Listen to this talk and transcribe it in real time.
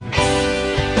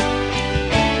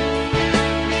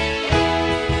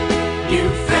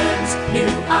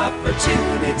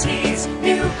opportunities,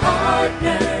 new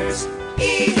partners,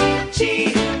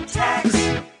 EG Tax.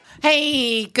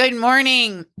 Hey, good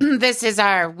morning. This is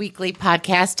our weekly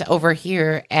podcast over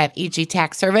here at EG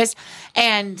Tax Service.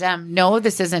 And no,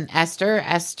 this isn't Esther.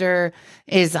 Esther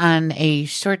is on a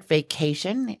short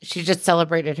vacation. She just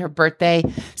celebrated her birthday,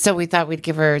 so we thought we'd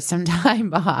give her some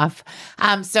time off.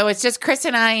 So it's just Chris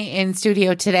and I in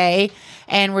studio today,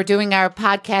 and we're doing our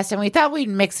podcast, and we thought we'd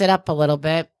mix it up a little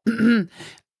bit.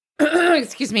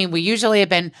 Excuse me. We usually have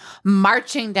been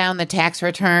marching down the tax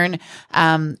return,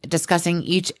 discussing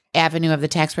each avenue of the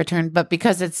tax return. But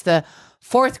because it's the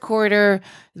fourth quarter,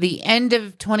 the end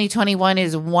of 2021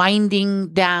 is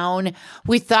winding down,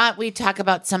 we thought we'd talk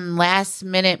about some last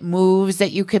minute moves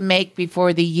that you can make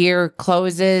before the year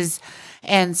closes.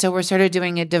 And so we're sort of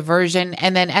doing a diversion.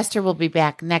 And then Esther will be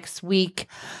back next week,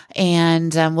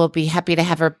 and we'll be happy to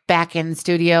have her back in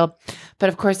studio. But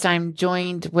of course, I'm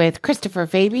joined with Christopher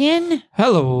Fabian.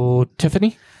 Hello,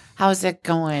 Tiffany. How's it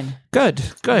going? Good.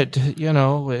 You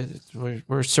know,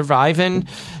 we're surviving.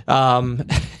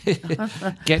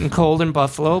 Getting cold in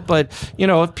Buffalo, but you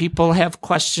know, if people have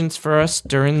questions for us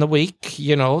during the week,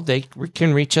 you know, they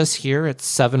can reach us here at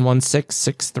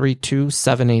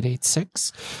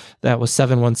 716-632-7886. That was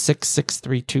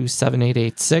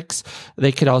 716-632-7886.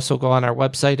 They could also go on our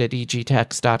website at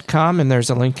egtax.com, and there's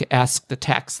a link, Ask the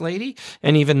Tax Lady.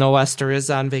 And even though Esther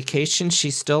is on vacation, she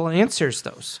still answers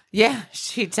those. Yeah,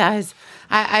 she does.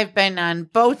 I've been on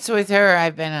boats with her.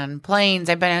 I've been on planes.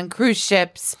 I've been on cruise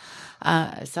ships,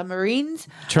 submarines,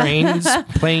 trains,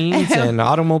 planes, and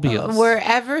automobiles.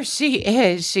 Wherever she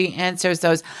is, she answers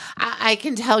those. I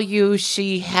can tell you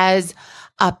she has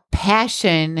a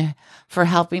passion for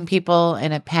helping people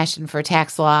and a passion for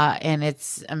tax law, and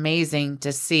it's amazing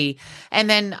to see. And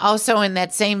then also in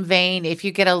that same vein, if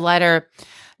you get a letter,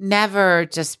 never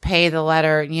just pay the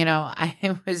letter. You know,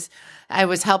 I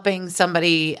was helping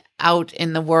somebody out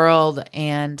in the world,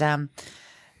 and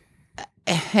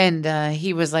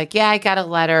he was like, yeah, I got a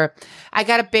letter. I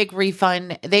got a big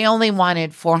refund. They only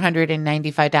wanted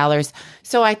 $495.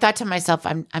 So I thought to myself,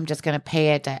 I'm just going to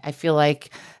pay it. I feel like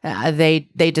they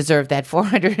deserve that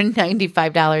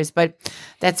 $495, but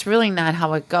that's really not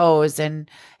how it goes. And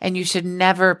you should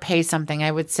never pay something.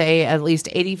 I would say at least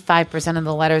 85% of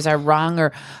the letters are wrong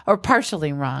or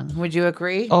partially wrong. Would you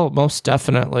agree? Oh, most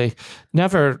definitely.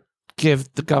 Never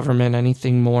give the government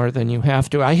anything more than you have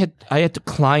to. I had a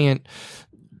client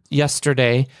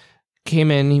yesterday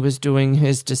came in. He was doing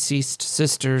his deceased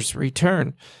sister's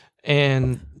return,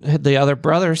 and the other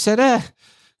brother said,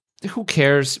 who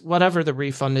cares? Whatever the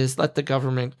refund is, let the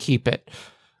government keep it.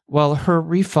 Well, her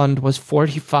refund was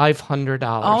 $4,500.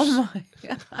 Oh my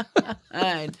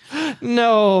God.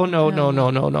 No.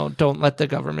 Don't let the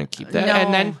government keep that. No.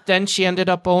 And then she ended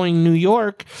up owing New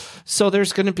York. So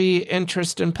there's going to be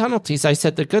interest and penalties. I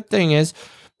said, the good thing is,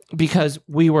 because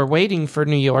we were waiting for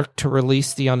New York to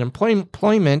release the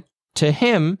unemployment to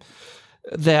him,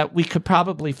 that we could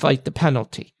probably fight the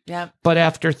penalty. Yeah. But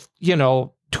after, 2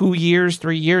 years,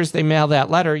 3 years, they mail that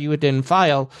letter, you didn't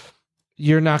file,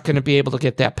 you're not going to be able to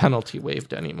get that penalty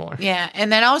waived anymore. Yeah.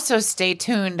 And then also stay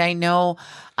tuned. I know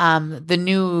the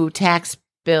new tax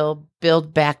bill,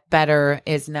 Build Back Better,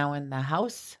 is now in the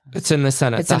House. It's in the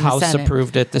Senate. The House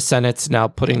approved it. The Senate's now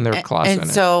putting their claws in it.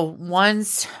 And so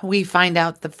once we find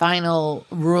out the final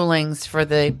rulings for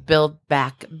the Build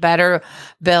Back Better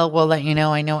bill, we'll let you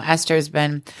know. I know Esther's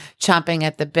been chomping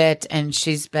at the bit, and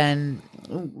she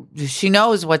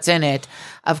knows what's in it.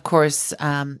 Of course,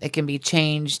 it can be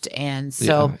changed, and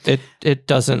so it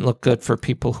doesn't look good for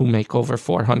people who make over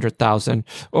 $400,000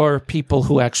 or people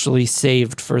who actually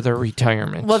saved for their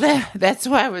retirement. Well, that's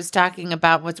what I was talking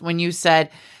about. When you said,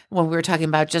 when we were talking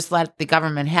about just let the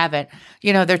government have it,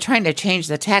 they're trying to change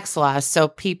the tax laws so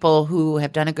people who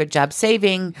have done a good job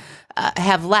saving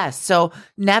have less. So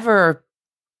never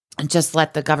just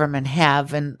let the government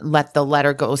have and let the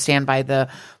letter go stand by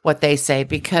what they say,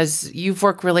 because you've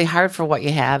worked really hard for what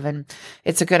you have, and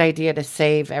it's a good idea to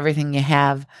save everything you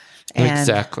have. And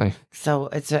exactly. So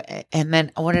and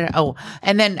then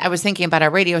I was thinking about our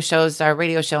radio shows. Our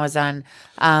radio show is on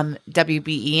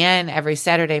WBEN every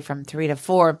Saturday from 3 to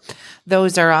 4.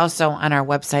 Those are also on our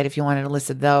website if you wanted to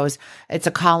listen to those. It's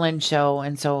a call-in show,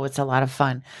 and so it's a lot of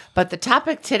fun. But the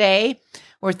topic today,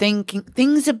 we're thinking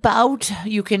things about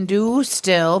you can do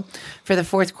still for the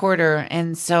fourth quarter.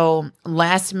 And so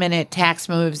last minute tax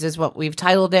moves is what we've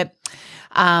titled it.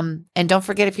 And don't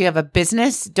forget, if you have a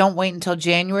business, don't wait until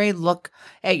January. Look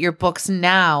at your books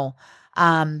now.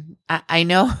 I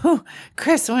know,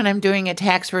 Chris, when I'm doing a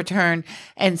tax return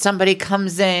and somebody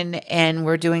comes in and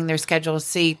we're doing their Schedule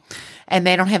C and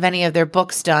they don't have any of their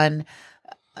books done,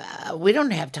 we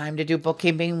don't have time to do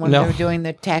bookkeeping when No. they're doing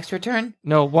the tax return.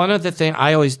 No, one of the things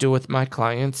I always do with my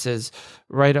clients is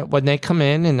right up when they come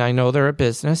in and I know they're a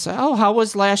business. Oh, how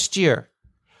was last year?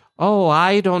 Oh,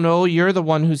 I don't know. You're the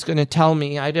one who's going to tell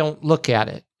me. I don't look at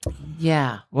it.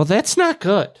 Yeah. Well, that's not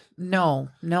good. No.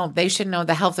 They should know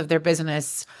the health of their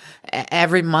business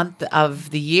every month of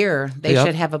the year. They Yep.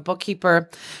 should have a bookkeeper,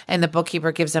 and the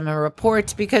bookkeeper gives them a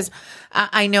report, because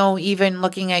I know, even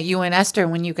looking at you and Esther,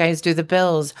 when you guys do the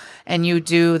bills and you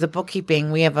do the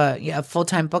bookkeeping, we have a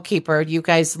full-time bookkeeper. You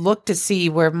guys look to see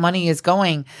where money is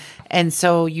going. And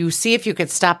so you see if you could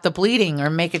stop the bleeding or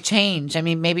make a change. I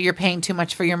mean, maybe you're paying too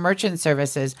much for your merchant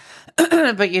services,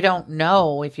 but you don't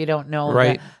know if you don't know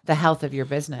Right. the health of your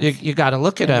business. You got to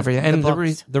look at everything. And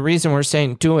books. the reason we're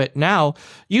saying do it now,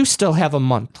 you still have a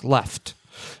month left.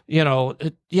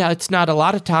 It's not a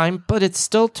lot of time, but it's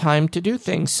still time to do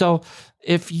things. So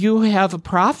if you have a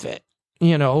profit,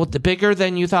 the bigger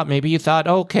than you thought, maybe you thought,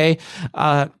 okay,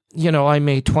 I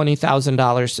made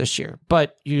 $20,000 this year,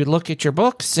 but you look at your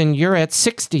books and you're at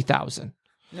 $60,000.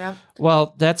 Yeah.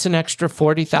 Well, that's an extra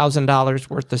 $40,000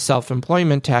 worth of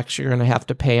self-employment tax you're going to have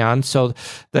to pay on. So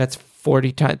that's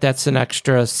 40 times. That's an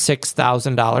extra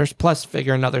 $6,000 plus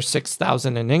figure another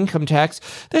 $6,000 in income tax.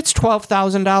 That's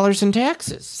 $12,000 in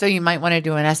taxes. So you might want to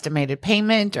do an estimated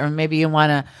payment, or maybe you want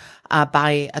to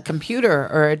buy a computer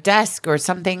or a desk or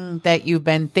something that you've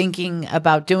been thinking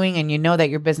about doing and you know that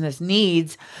your business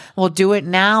needs. Well, do it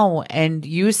now and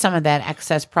use some of that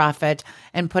excess profit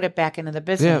and put it back into the Yeah,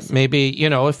 business. maybe,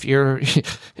 if you're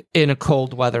in a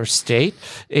cold weather state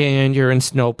and you're in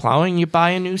snow plowing, you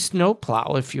buy a new snow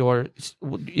plow if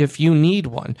you need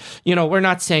one. We're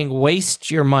not saying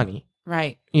waste your money.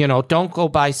 Right. Don't go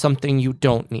buy something you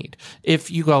don't need. If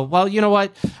you go, well, you know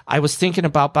what? I was thinking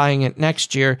about buying it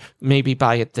next year. Maybe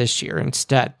buy it this year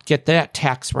instead. Get that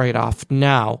tax write-off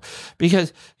now.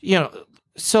 Because,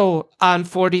 so on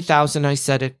 $40,000, I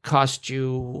said it cost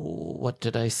you, what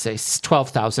did I say?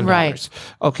 $12,000. Right.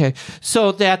 Okay.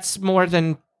 So that's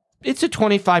it's a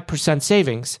 25%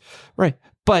 savings. Right.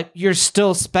 But you're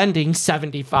still spending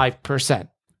 75%.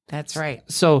 That's right.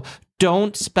 So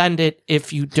don't spend it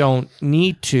if you don't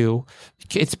need to.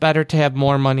 It's better to have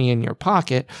more money in your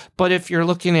pocket. But if you're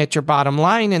looking at your bottom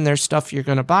line and there's stuff you're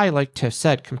going to buy, like Tiff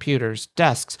said, computers,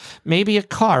 desks, maybe a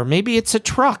car, maybe it's a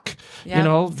truck,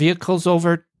 Yeah. Vehicles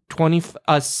over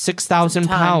 6,000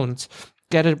 pounds.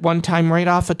 Get a one-time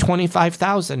write-off of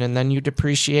 $25,000, and then you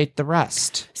depreciate the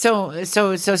rest. So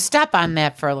stop on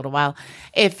that for a little while.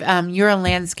 If you're a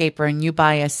landscaper and you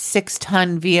buy a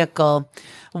 6-ton vehicle,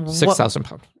 6,000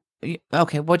 pounds.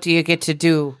 Okay, what do you get to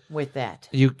do with that?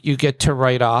 You get to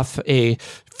write off a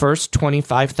first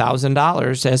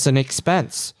 $25,000 as an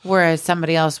expense. Whereas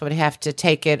somebody else would have to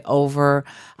take it over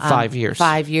 5 years.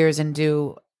 5 years and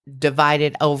divide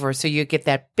it over. So you get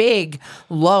that big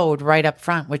load right up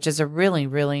front, which is a really,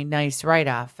 really nice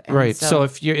write-off. And Right. So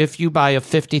if you buy a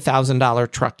 $50,000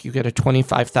 truck, you get a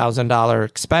 $25,000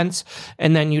 expense,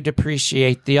 and then you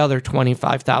depreciate the other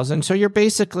 $25,000. So you're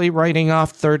basically writing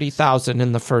off $30,000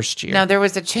 in the first year. Now, there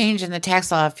was a change in the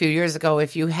tax law a few years ago.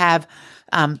 If you have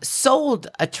sold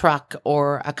a truck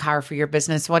or a car for your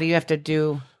business, what do you have to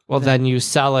do? Well, then you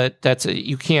sell it.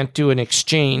 You can't do an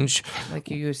exchange Like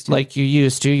you used to. like you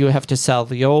used to. You have to sell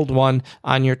the old one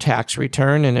on your tax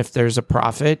return, and if there's a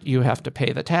profit, you have to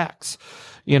pay the tax.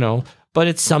 But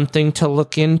it's something to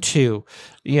look into.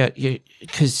 Yeah,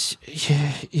 because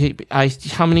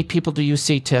how many people do you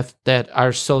see, Tiff, that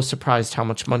are so surprised how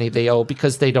much money they owe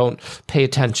because they don't pay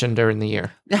attention during the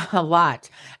year? A lot.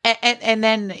 And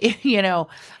then,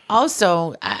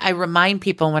 also I remind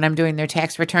people when I'm doing their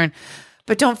tax return,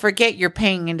 but don't forget you're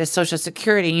paying into Social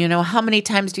Security. How many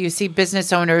times do you see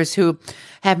business owners who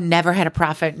have never had a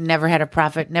profit,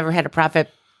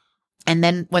 and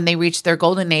then when they reach their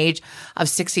golden age of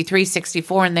 63,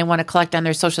 64, and they want to collect on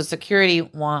their Social Security,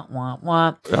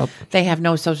 Yep. they have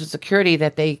no Social Security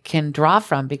that they can draw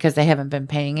from because they haven't been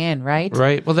paying in, right?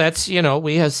 Right. Well, that's,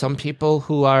 we have some people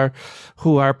who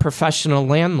are professional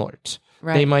landlords.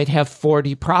 Right. They might have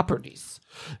 40 properties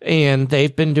and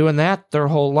they've been doing that their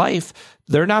whole life.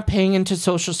 They're not paying into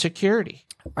Social Security.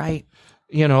 Right.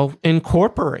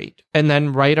 Incorporate and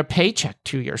then write a paycheck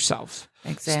to yourself.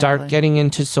 Exactly. Start getting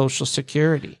into Social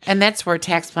Security. And that's where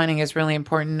tax planning is really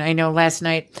important. I know last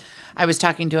night I was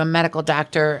talking to a medical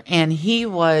doctor, and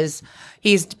he's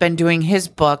been doing his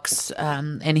books,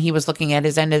 and he was looking at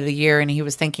his end of the year, and he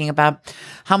was thinking about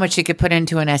how much he could put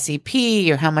into an SEP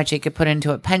or how much he could put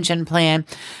into a pension plan.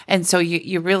 And so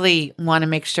you really want to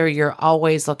make sure you're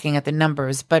always looking at the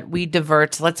numbers. But we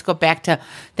divert. Let's go back to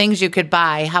things you could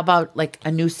buy. How about like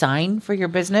a new sign for your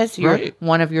business? Right.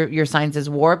 One of your signs is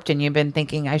warped, and you've been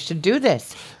thinking, I should do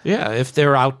this. Yeah, if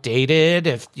they're outdated,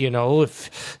 if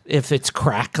it's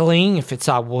crackling, if it's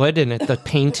on wood and if the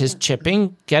paint is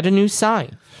chipping, get a new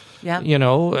sign. Yeah.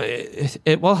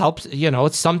 It will help.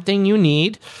 It's something you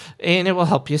need, and it will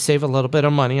help you save a little bit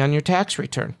of money on your tax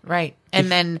return. Right.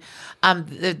 And then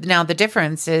now the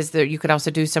difference is that you could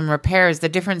also do some repairs. The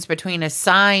difference between a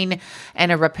sign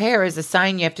and a repair is a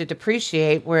sign you have to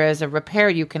depreciate, whereas a repair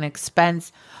you can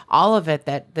expense all of it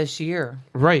this year.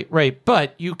 Right.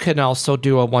 But you can also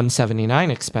do a 179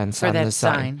 expense For on that the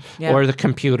sign. Yeah. Or the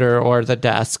computer or the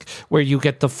desk where you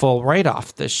get the full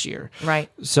write-off this year. Right.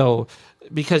 So,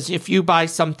 because if you buy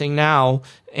something now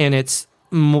and it's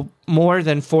more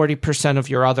than 40% of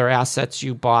your other assets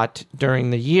you bought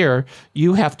during the year,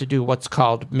 you have to do what's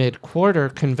called mid-quarter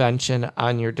convention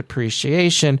on your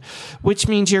depreciation, which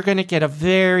means you're going to get a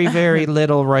very, very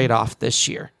little write-off this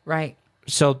year. Right.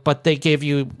 So, but they gave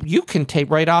you can take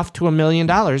right off to $1 million in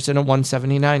a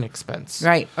 179 expense.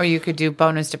 Right. Or you could do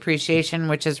bonus depreciation,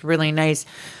 which is really nice.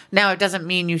 Now, it doesn't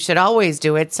mean you should always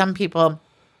do it. Some people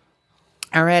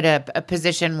are at a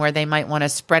position where they might want to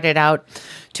spread it out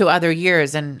to other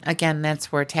years. And again, that's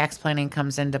where tax planning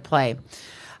comes into play.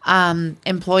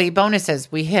 Employee bonuses.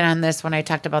 We hit on this when I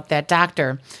talked about that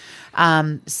doctor.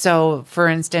 So for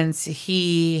instance,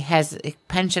 he has a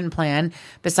pension plan.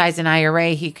 Besides an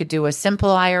IRA, he could do a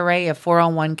simple IRA, a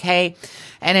 401k,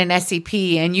 and an SEP.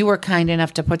 And you were kind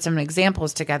enough to put some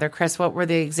examples together. Chris, what were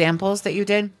the examples that you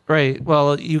did? Right.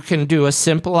 Well, you can do a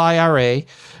simple IRA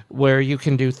where you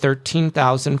can do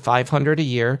 $13,500 a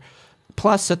year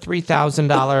plus a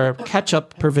 $3,000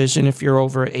 catch-up provision if you're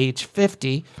over age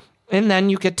 50, and then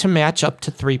you get to match up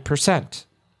to 3%.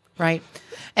 Right.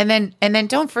 And then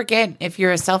don't forget, if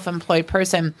you're a self-employed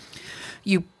person,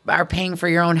 you are paying for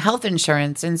your own health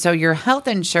insurance. And so your health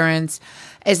insurance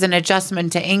is an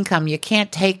adjustment to income. You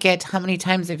can't take it. How many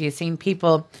times have you seen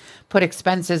people put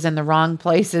expenses in the wrong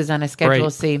places on a Schedule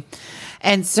Right. C?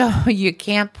 And so you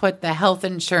can't put the health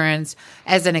insurance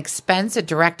as an expense, a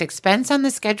direct expense on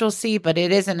the Schedule C, but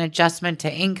it is an adjustment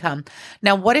to income.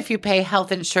 Now, what if you pay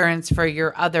health insurance for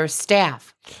your other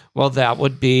staff? Well,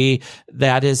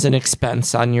 that is an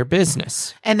expense on your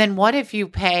business. And then what if you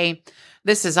pay,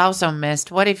 this is also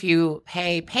missed, what if you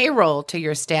pay payroll to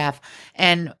your staff?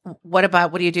 And what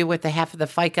do you do with the half of the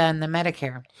FICA and the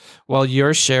Medicare? Well,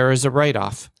 your share is a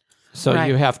write-off. So Right.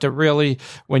 you have to really,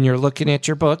 when you're looking at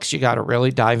your books, you got to really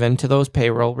dive into those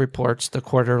payroll reports. The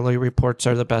quarterly reports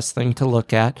are the best thing to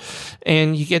look at.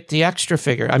 And you get the extra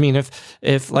figure. I mean,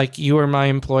 if like you were my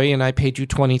employee and I paid you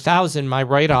 $20,000, my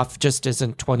write-off just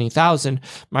isn't $20,000.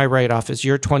 My write-off is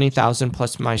your $20,000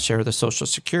 plus my share of the Social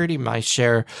Security, my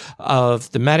share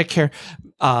of the Medicare,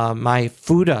 my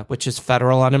FUTA, which is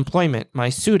federal unemployment, my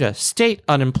SUTA, state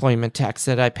unemployment tax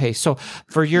that I pay. So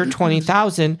for your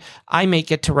 $20,000, I may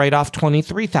get to write off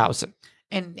 $23,000.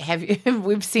 And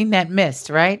we've seen that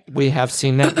missed, right? We have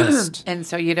seen that missed. And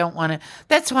so you don't want to,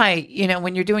 that's why,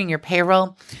 when you're doing your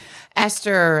payroll,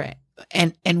 Esther,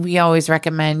 and we always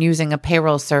recommend using a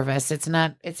payroll service. It's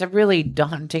a really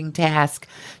daunting task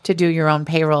to do your own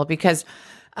payroll because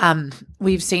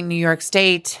we've seen New York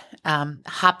State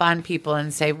hop on people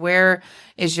and say, where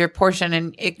is your portion?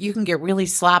 And you can get really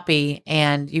sloppy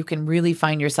and you can really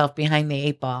find yourself behind the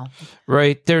 8 ball.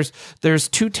 Right. There's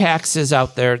two taxes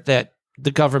out there that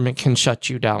the government can shut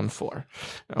you down for.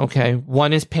 Okay.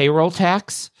 One is payroll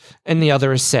tax and the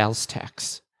other is sales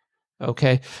tax.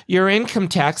 Okay. Your income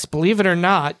tax, believe it or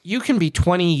not, you can be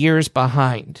 20 years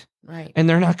behind. Right. And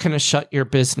they're not going to shut your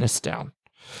business down.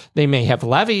 They may have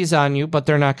levies on you, but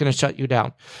they're not going to shut you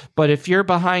down. But if you're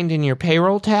behind in your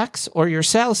payroll tax or your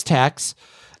sales tax,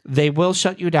 they will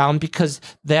shut you down because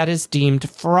that is deemed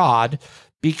fraud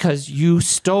because you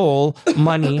stole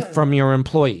money from your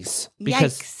employees.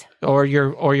 Yikes. Or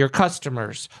your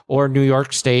customers or New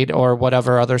York State or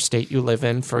whatever other state you live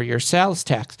in for your sales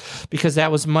tax, because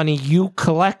that was money you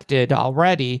collected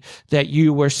already that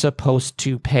you were supposed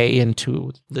to pay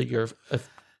into your.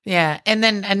 Yeah. And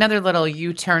then another little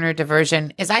U-turn or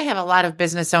diversion is I have a lot of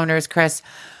business owners, Chris,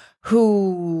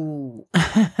 who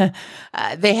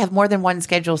they have more than one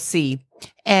Schedule C.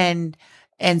 And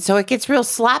And so it gets real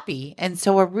sloppy. And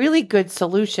so a really good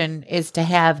solution is to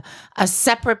have a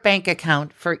separate bank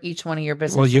account for each one of your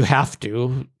businesses. Well, you have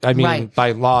to. I mean, Right.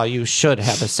 by law, you should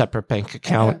have a separate bank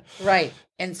account. Right.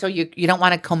 And so you don't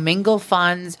want to commingle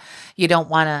funds. You don't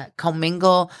want to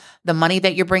commingle the money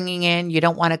that you're bringing in. You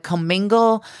don't want to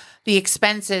commingle the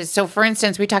expenses. So for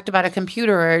instance, we talked about a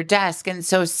computer or a desk. And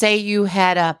so say you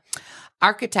had a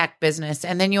architect business,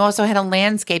 and then you also had a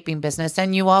landscaping business,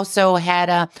 and you also had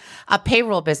a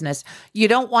payroll business. You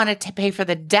don't want to pay for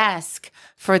the desk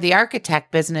for the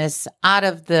architect business out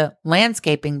of the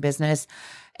landscaping business,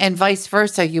 and vice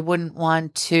versa. You wouldn't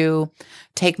want to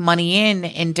take money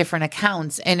in different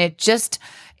accounts, and it just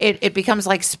it becomes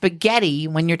like spaghetti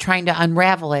when you're trying to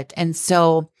unravel it. And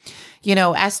so,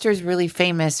 Esther's really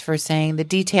famous for saying the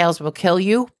details will kill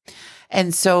you.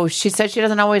 And so she said she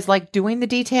doesn't always like doing the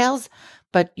details,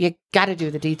 but you got to do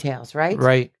the details, right?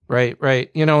 Right.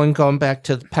 And going back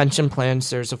to the pension plans,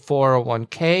 there's a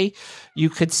 401k you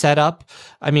could set up.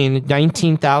 I mean,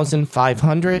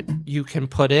 19,500 you can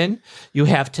put in. You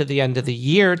have to the end of the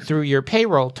year through your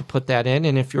payroll to put that in.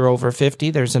 And if you're over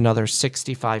 50, there's another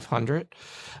 6,500.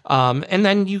 And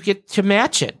then you get to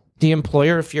match it. The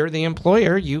employer, if you're the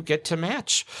employer, you get to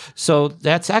match. So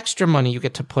that's extra money you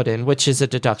get to put in, which is a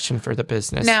deduction for the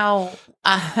business. Now,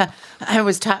 I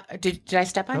was did I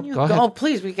step on Nope, you? go ahead. Oh,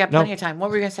 please, we got plenty of time.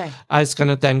 What were you going to say? I was going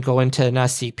to then go into an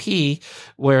SEP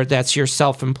where that's your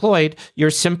self-employed. Your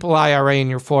simple IRA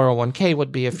and your 401k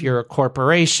would be if you're a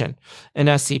corporation.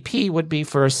 An SEP would be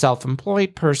for a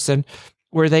self-employed person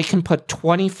where they can put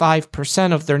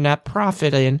 25% of their net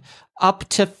profit in up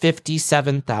to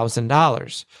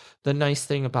 $57,000. The nice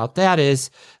thing about that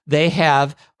is they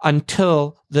have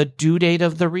until the due date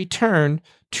of the return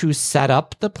to set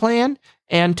up the plan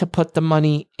and to put the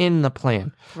money in the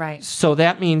plan. Right. So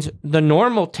that means the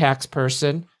normal tax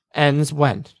person ends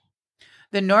when?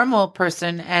 The normal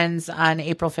person ends on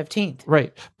April 15th.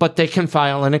 Right. But they can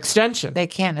file an extension. They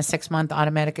can, a 6-month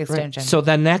automatic extension. So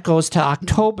then that goes to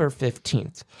October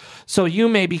 15th. So you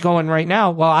may be going right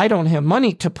now, well, I don't have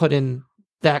money to put in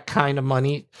that kind of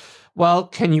money. Well,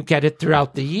 can you get it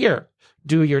throughout the year?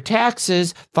 Do your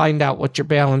taxes, find out what your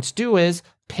balance due is,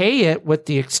 pay it with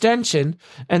the extension,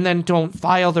 and then don't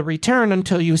file the return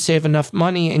until you save enough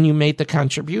money and you made the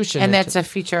contribution. And that's a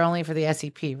feature only for the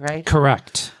SEP, right?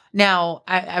 Correct. Now,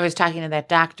 I was talking to that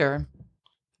doctor,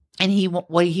 and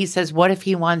he says, what if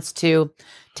he wants to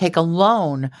take a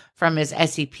loan from his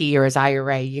SEP or his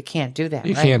IRA? You can't do that,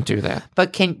 You right? can't do that.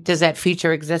 But does that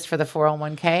feature exist for the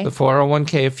 401k? The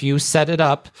 401k, if you set it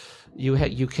up,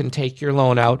 you can take your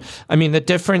loan out. I mean, the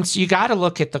difference, you got to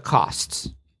look at the costs.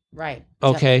 Right.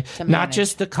 Okay. To Not manage.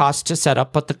 just the cost to set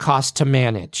up, but the cost to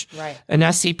manage. Right.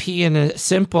 An SEP and a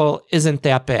simple isn't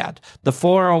that bad. The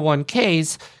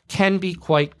 401ks can be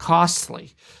quite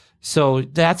costly. So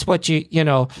that's what you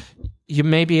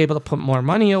may be able to put more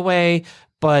money away,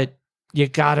 but you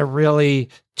got to really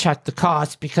check the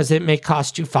cost because it may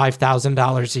cost you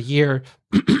 $5,000 a year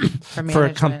for a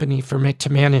management. company to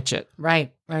manage it.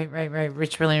 Right.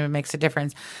 Which really makes a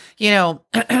difference.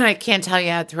 I can't tell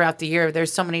you throughout the year,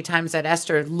 there's so many times that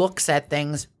Esther looks at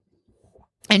things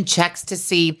and checks to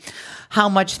see how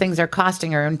much things are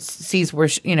costing her and sees where,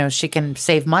 she can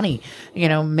save money.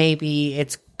 Maybe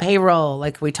it's payroll,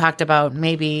 like we talked about.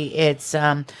 Maybe it's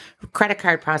credit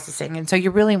card processing. And so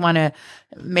you really want to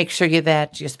make sure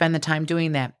that you spend the time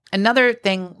doing that. Another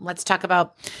thing let's talk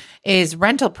about is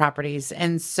rental properties.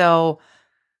 And so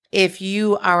if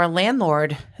you are a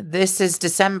landlord, this is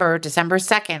December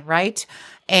 2nd, right?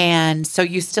 And so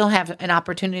you still have an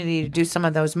opportunity to do some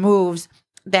of those moves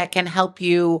that can help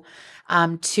you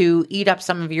to eat up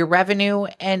some of your revenue,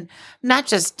 and not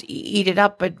just eat it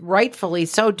up, but rightfully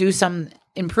so, do some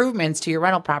improvements to your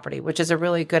rental property, which is a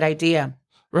really good idea.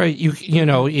 Right.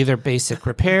 Either basic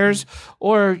repairs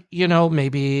or,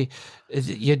 maybe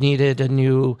you needed a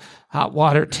new hot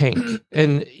water tank.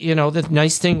 And, the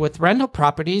nice thing with rental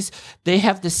properties, they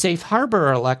have the safe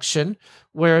harbor election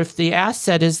where if the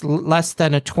asset is less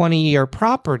than a 20-year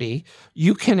property,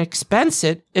 you can expense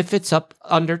it if it's up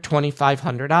under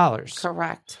 $2,500.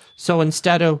 Correct. So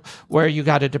instead of where you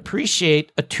got to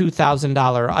depreciate a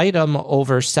 $2,000 item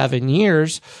over 7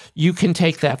 years, you can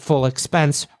take that full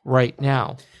expense right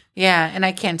now. Yeah, and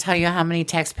I can't tell you how many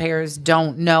taxpayers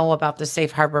don't know about the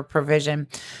safe harbor provision,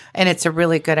 and it's a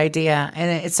really good idea.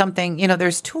 And it's something,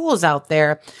 there's tools out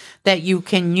there that you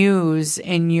can use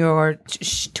in your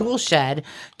tool shed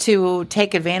to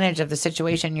take advantage of the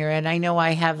situation you're in. I know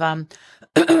I have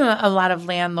a lot of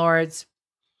landlords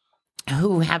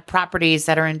who have properties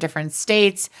that are in different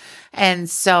states. And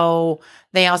so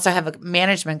they also have a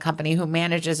management company who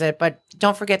manages it. But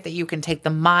don't forget that you can take the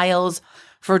miles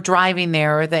for driving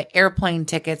there or the airplane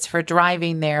tickets for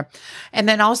driving there. And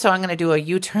then also I'm going to do a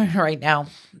U-turn right now.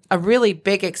 A really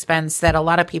big expense that a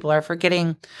lot of people are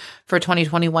forgetting for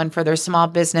 2021 for their small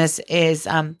business is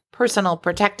personal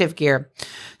protective gear.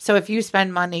 So if you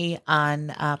spend money on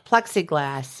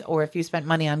plexiglass, or if you spend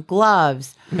money on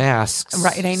gloves, masks,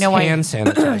 right? I know hand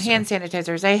sanitizer. hand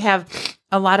sanitizers. I have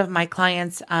a lot of my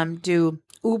clients do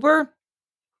Uber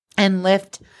and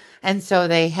Lyft, and so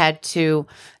they had to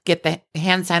get the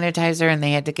hand sanitizer and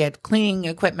they had to get cleaning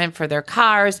equipment for their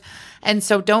cars. And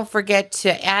so don't forget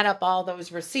to add up all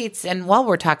those receipts. And while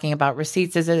we're talking about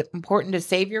receipts, is it important to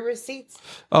save your receipts?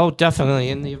 Oh, definitely.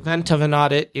 In the event of an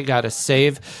audit, you got to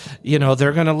save.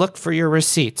 They're going to look for your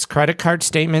receipts. Credit card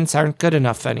statements aren't good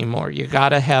enough anymore. You got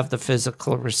to have the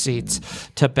physical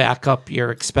receipts to back up your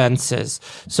expenses.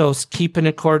 So keep an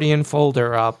accordion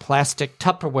folder, a plastic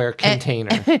Tupperware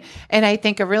container. And I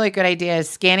think a really good idea is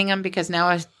scanning them, because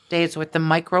nowadays with the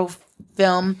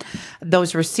microfilm,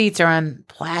 those receipts are on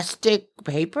plastic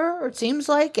paper, it seems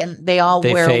like, and they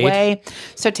wear fade away.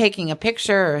 So taking a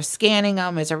picture or scanning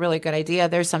them is a really good idea.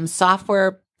 There's some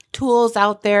software tools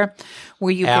out there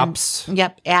where you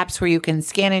apps where you can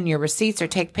scan in your receipts or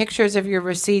take pictures of your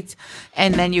receipts,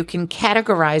 and then you can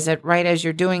categorize it right as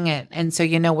you're doing it, and so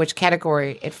you know which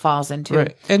category it falls into.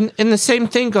 Right. And the same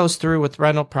thing goes through with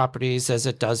rental properties as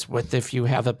it does with if you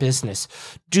have a business.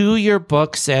 Do your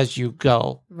books as you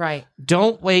go. Right.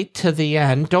 Don't wait to the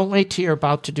end. Don't wait till you're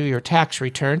about to do your tax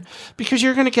return, because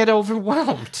you're going to get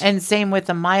overwhelmed. And same with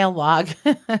the mile log.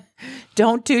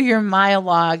 Don't do your mile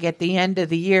log at the end of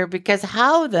the year, because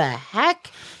how the heck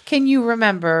can you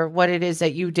remember what it is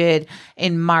that you did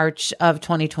in March of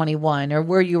 2021, or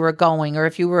where you were going, or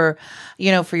if you were,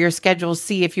 for your Schedule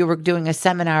C, if you were doing a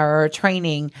seminar or a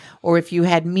training, or if you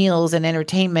had meals and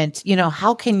entertainment,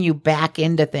 how can you back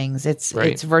into things? It's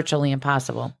virtually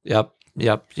impossible. Yep.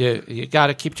 You got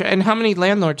to keep track. And how many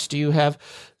landlords do you have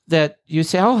that you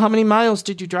say, oh, how many miles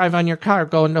did you drive on your car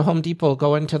going to Home Depot,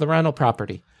 going to the rental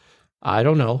property? I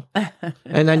don't know.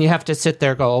 And then you have to sit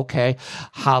there and go, okay,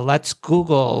 let's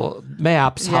Google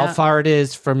Maps how far it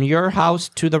is from your house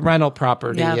to the rental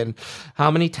property, and how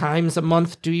many times a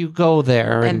month do you go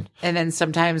there? And then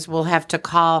sometimes we'll have to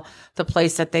call the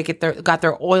place that they got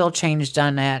their oil change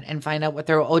done at and find out what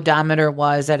their odometer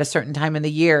was at a certain time in the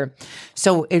year.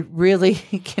 So it really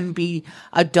can be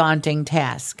a daunting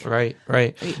task. Right.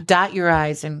 Dot your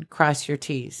I's and cross your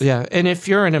T's. Yeah. And if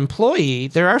you're an employee,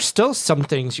 there are still some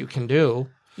things you can do.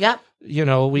 Yep.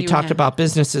 We talked about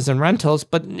businesses and rentals,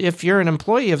 but if you're an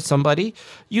employee of somebody,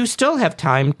 you still have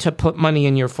time to put money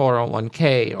in your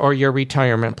 401k or your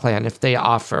retirement plan if they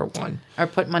offer one. Or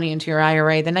put money into your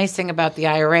IRA. The nice thing about the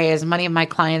IRA is many of my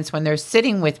clients, when they're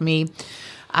sitting with me,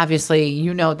 obviously,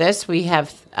 this, we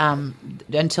have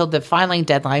until the filing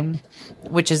deadline,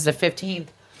 which is the 15th.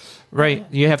 Right.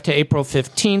 You have to April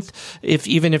 15th.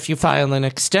 Even if you file an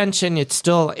extension, it's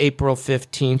still April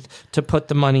 15th to put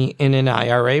the money in an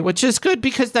IRA, which is good,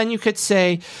 because then you could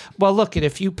say, well, look,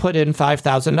 if you put in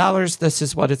 $5,000, this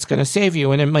is what it's going to save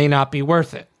you, and it may not be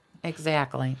worth it.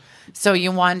 Exactly. So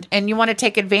you want to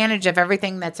take advantage of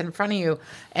everything that's in front of you.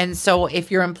 And so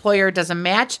if your employer doesn't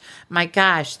match, my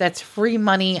gosh, that's free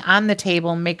money on the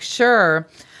table. Make sure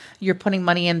you're putting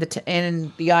money in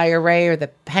the IRA or the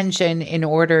pension in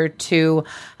order to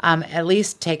at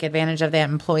least take advantage of that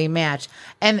employee match.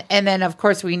 And then, of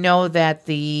course, we know that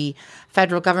the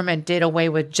federal government did away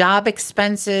with job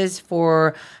expenses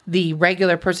for the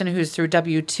regular person who's through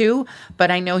W-2.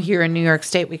 But I know here in New York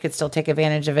State, we could still take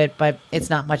advantage of it, but it's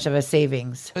not much of a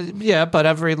savings. Yeah, but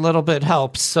every little bit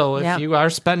helps. So if you are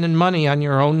spending money on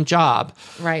your own job,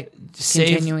 right,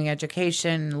 continuing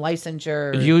education,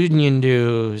 licensure, union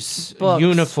dues, books,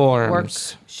 uniforms, work,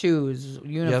 shoes,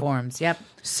 uniforms. Yep.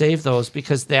 Save those,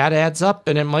 because that adds up,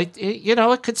 and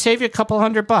it could save you a couple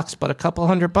 $100, but a couple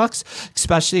 $100,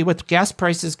 especially with gas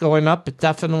prices going up, it's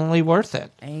definitely worth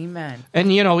it. Amen.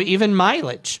 And even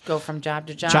mileage. Go from job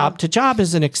to job. Job to job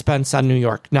is an expense on New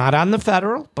York, not on the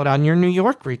federal, but on your New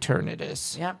York return it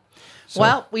is. Yep. So,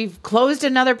 well, we've closed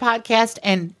another podcast,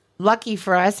 and lucky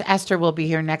for us, Esther will be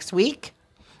here next week.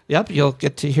 Yep, you'll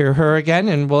get to hear her again,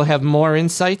 and we'll have more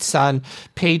insights on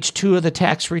page 2 of the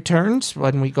tax returns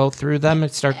when we go through them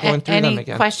and start going through them again.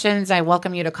 Any questions, I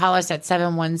welcome you to call us at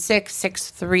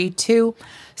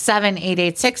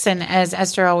 716-632-7886. And as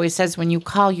Esther always says, when you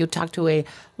call, you talk to a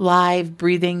live,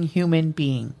 breathing human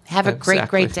being. Have a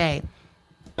great day.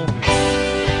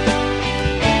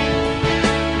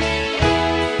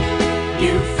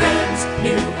 New friends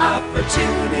new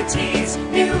opportunities,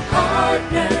 new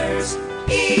partners.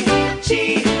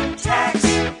 EG